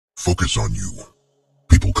Focus on you.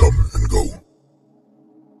 People come and go.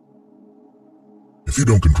 If you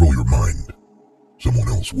don't control your mind, someone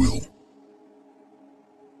else will.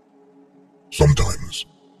 Sometimes,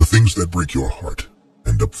 the things that break your heart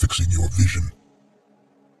end up fixing your vision.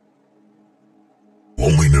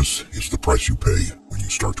 Loneliness is the price you pay when you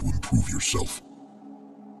start to improve yourself.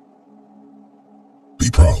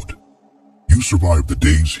 Be proud. You survived the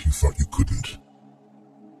days you thought you couldn't.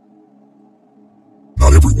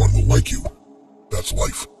 Not everyone will like you. That's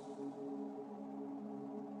life.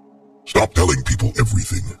 Stop telling people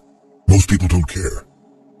everything. Most people don't care,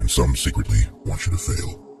 and some secretly want you to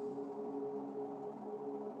fail.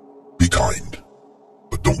 Be kind,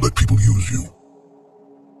 but don't let people use you.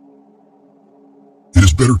 It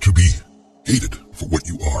is better to be hated for what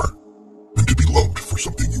you are than to be loved for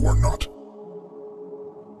something you are not.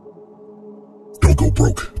 Don't go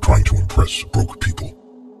broke trying to impress broke people.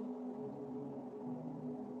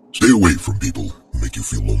 Stay away from people who make you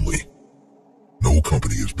feel lonely. No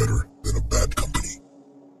company is better than a bad company.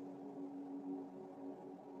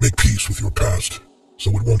 Make peace with your past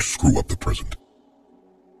so it won't screw up the present.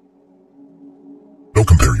 Don't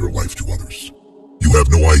compare your life to others. You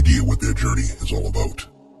have no idea what their journey is all about.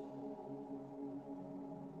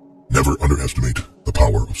 Never underestimate the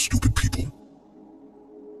power of stupid people.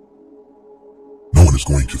 No one is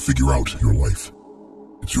going to figure out your life.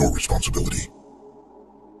 It's your responsibility.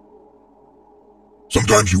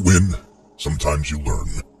 Sometimes you win, sometimes you learn.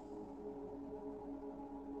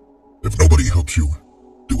 If nobody helps you,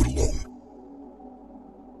 do it alone.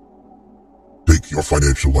 Take your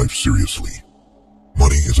financial life seriously.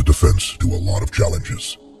 Money is a defense to a lot of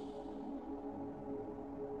challenges.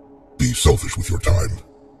 Be selfish with your time.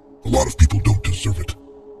 A lot of people don't deserve it.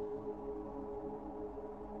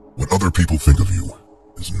 What other people think of you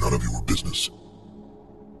is none of your business.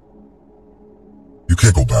 You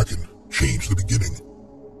can't go back and change the beginning,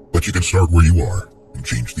 but you can start where you are and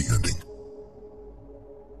change the ending.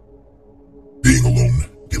 Being alone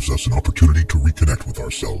gives us an opportunity to reconnect with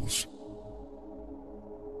ourselves.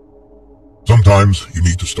 Sometimes you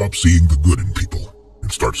need to stop seeing the good in people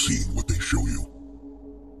and start seeing what they show you.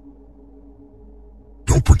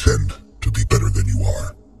 Don't pretend to be better than you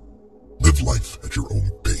are. Live life at your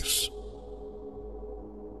own pace.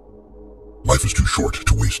 Life is too short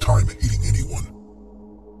to waste time hating anyone.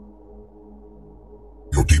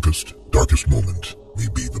 Your deepest, darkest moment may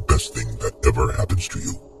be the best thing that ever happens to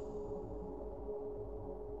you.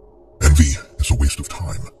 Envy is a waste of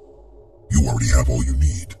time. You already have all you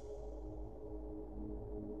need.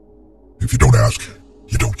 If you don't ask,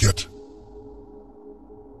 you don't get.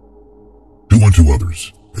 Do unto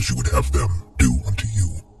others as you would have them do unto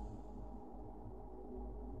you.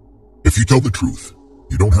 If you tell the truth,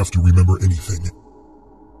 you don't have to remember anything.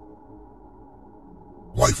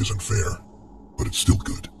 Life isn't fair, but it's still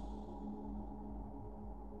good.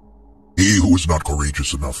 He who is not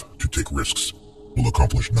courageous enough to take risks will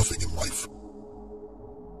accomplish nothing in life.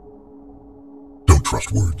 Don't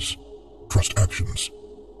trust words, trust actions.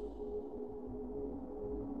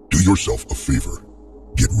 Do yourself a favor.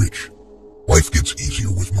 Get rich. Life gets easier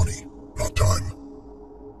with money, not time.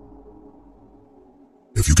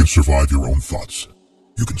 If you can survive your own thoughts,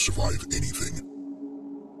 you can survive anything.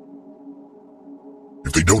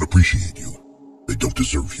 If they don't appreciate you, they don't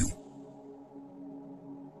deserve you.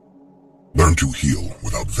 Learn to heal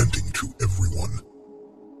without venting to everyone.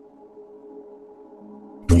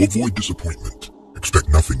 To avoid disappointment, expect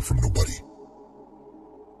nothing from nobody.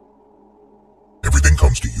 Everything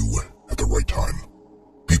comes to you at the right time.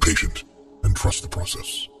 Be patient and trust the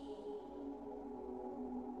process.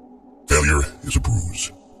 Failure is a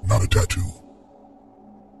bruise, not a tattoo.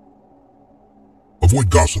 Avoid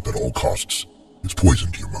gossip at all costs. It's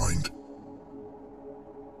poison to your mind.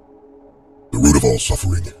 The root of all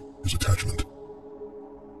suffering is attachment.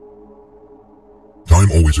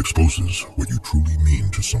 Time always exposes what you truly mean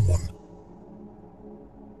to someone.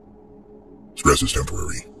 Stress is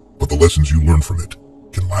temporary, but the lessons you learn from it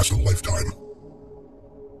can last a lifetime.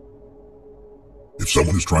 If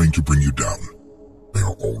someone is trying to bring you down, they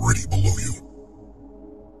are already below you.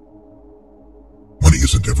 Money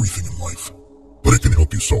isn't everything in life, but it can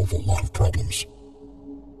help you solve a lot of problems.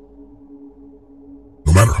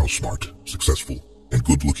 No matter how smart, successful, and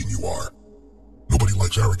good-looking you are, nobody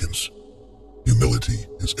likes arrogance. Humility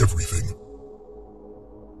is everything.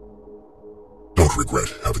 Don't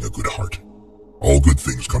regret having a good heart. All good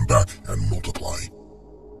things come back and multiply.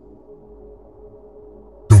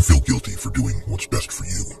 Don't feel guilty for doing what's best for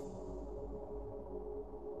you.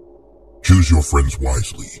 Choose your friends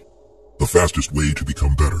wisely. The fastest way to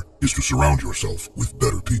become better is to surround yourself with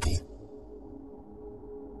better people.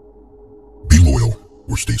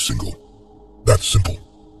 or stay single. That's simple.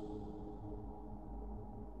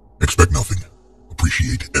 Expect nothing.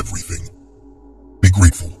 Appreciate everything. Be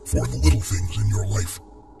grateful for the little things in your life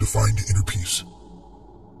to find inner peace.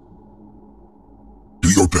 Do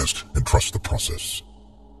your best and trust the process.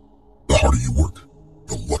 The harder you work,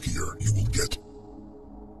 the luckier you will get.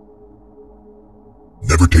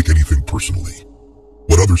 Never take anything personally.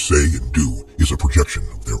 What others say and do is a projection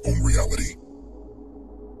of their own reality.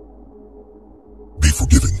 Be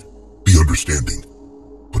forgiving, be understanding,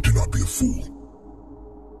 but do not be a fool.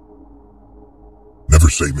 Never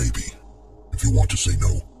say maybe if you want to say no.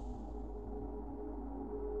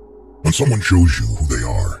 When someone shows you who they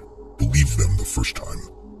are, believe them the first time.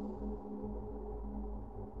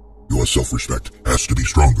 Your self-respect has to be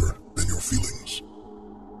stronger than your feelings.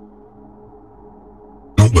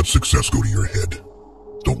 Don't let success go to your head.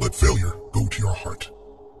 Don't let failure go to your heart.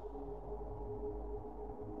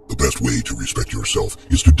 The best way to respect yourself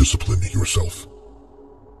is to discipline yourself.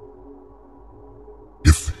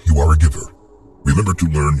 If you are a giver, remember to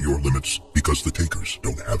learn your limits because the takers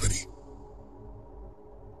don't have any.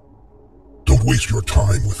 Don't waste your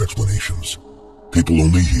time with explanations. People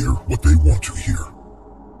only hear what they want to hear.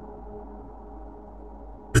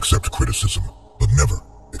 Accept criticism, but never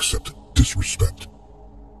accept disrespect.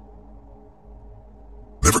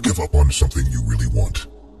 Never give up on something you really want.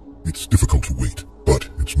 It's difficult to wait, but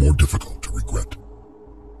it's more difficult to regret.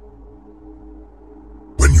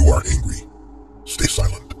 When you are angry, stay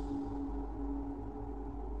silent.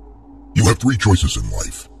 You have 3 choices in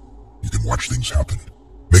life. You can watch things happen,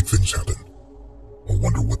 make things happen, or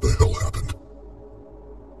wonder what the hell happened.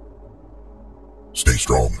 Stay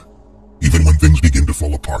strong. Even when things begin to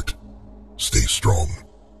fall apart, stay strong.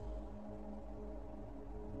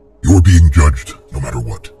 You are being judged no matter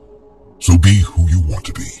what, so be who you want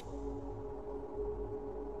to be.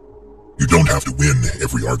 You don't have to win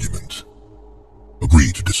every argument.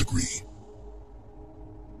 Agree to disagree.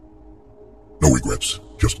 No regrets,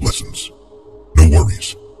 just lessons. No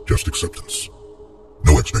worries, just acceptance.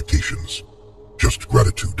 No expectations, just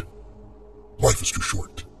gratitude. Life is too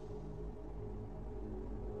short.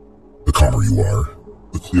 The calmer you are,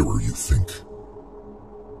 the clearer you think.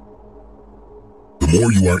 The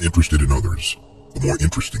more you are interested in others, the more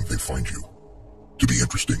interesting they find you. To be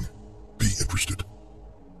interesting, be interested.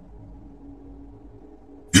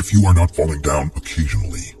 If you are not falling down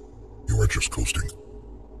occasionally, you are just coasting.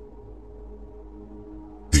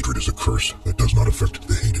 Hatred is a curse that does not affect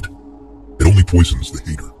the hated. It only poisons the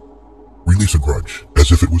hater. Release a grudge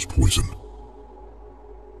as if it was poison.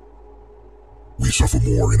 We suffer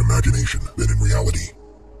more in imagination than in reality.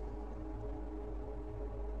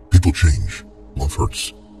 People change, love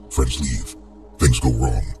hurts, friends leave, things go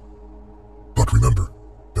wrong. But remember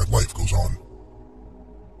that life goes on.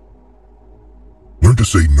 Learn to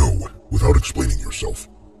say no without explaining yourself.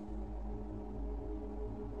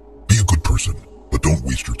 Be a good person, but don't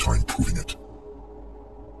waste your time proving it.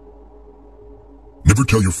 Never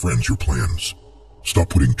tell your friends your plans. Stop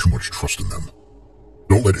putting too much trust in them.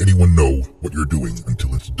 Don't let anyone know what you're doing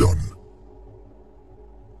until it's done.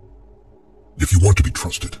 If you want to be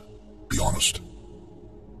trusted, be honest.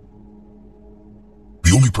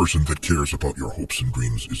 The only person that cares about your hopes and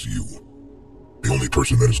dreams is you. The only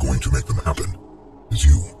person that is going to make them happen is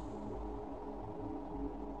you.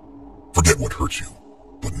 Forget what hurts you,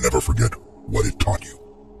 but never forget what it taught you.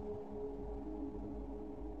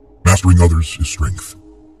 Mastering others is strength.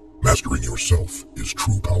 Mastering yourself is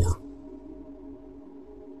true power.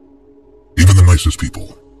 Even the nicest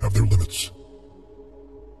people have their limits.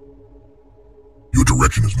 Your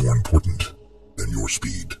direction is more important than your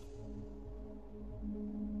speed.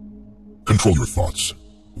 Control your thoughts,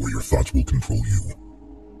 or your thoughts will control you.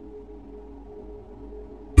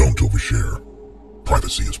 Don't overshare.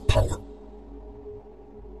 Privacy is power.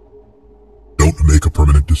 Don't make a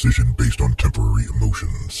permanent decision based on temporary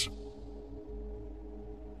emotions.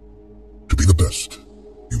 To be the best,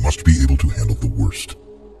 you must be able to handle the worst.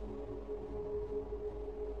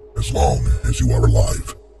 As long as you are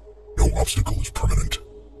alive, no obstacle is permanent.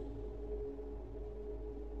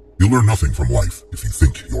 You'll learn nothing from life if you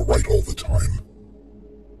think you're right all the time.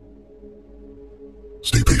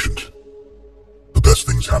 Stay patient. The best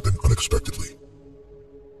things happen unexpectedly.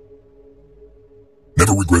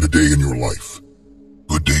 Never regret a day in your life.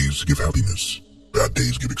 Good days give happiness. Bad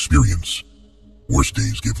days give experience. Worst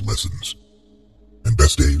days give lessons. And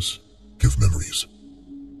best days give memories.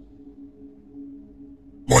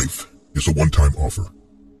 Life is a one-time offer.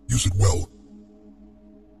 Use it well.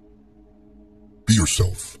 Be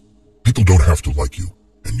yourself. People don't have to like you,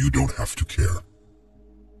 and you don't have to care.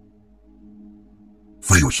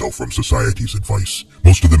 Free yourself from society's advice.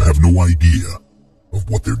 Most of them have no idea of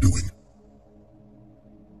what they're doing.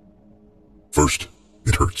 First,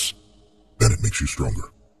 it hurts. Then it makes you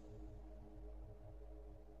stronger.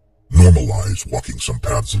 Normalize walking some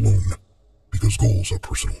paths alone, because goals are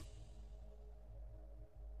personal.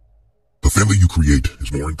 The family you create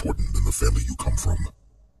is more important than the family you come from.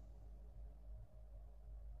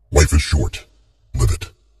 Life is short. Live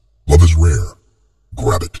it. Love is rare.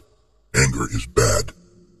 Grab it. Anger is bad.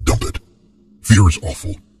 Dump it. Fear is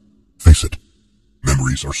awful. Face it.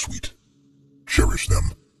 Memories are sweet. Cherish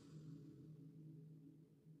them.